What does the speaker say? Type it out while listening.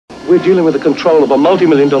We're dealing with the control of a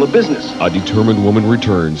multi-million-dollar business. A determined woman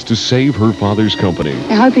returns to save her father's company.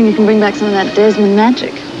 I'm hoping you can bring back some of that Desmond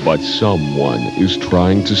magic. But someone is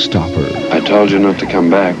trying to stop her. I told you not to come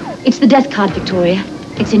back. It's the death card, Victoria.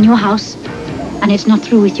 It's in your house, and it's not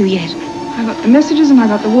through with you yet. I got the messages and I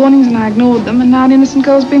got the warnings and I ignored them, and now an innocent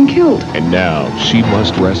girl's been killed. And now she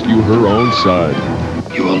must rescue her own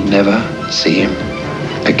son. You will never see him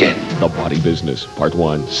again. The Body Business, Part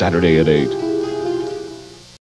 1, Saturday at 8.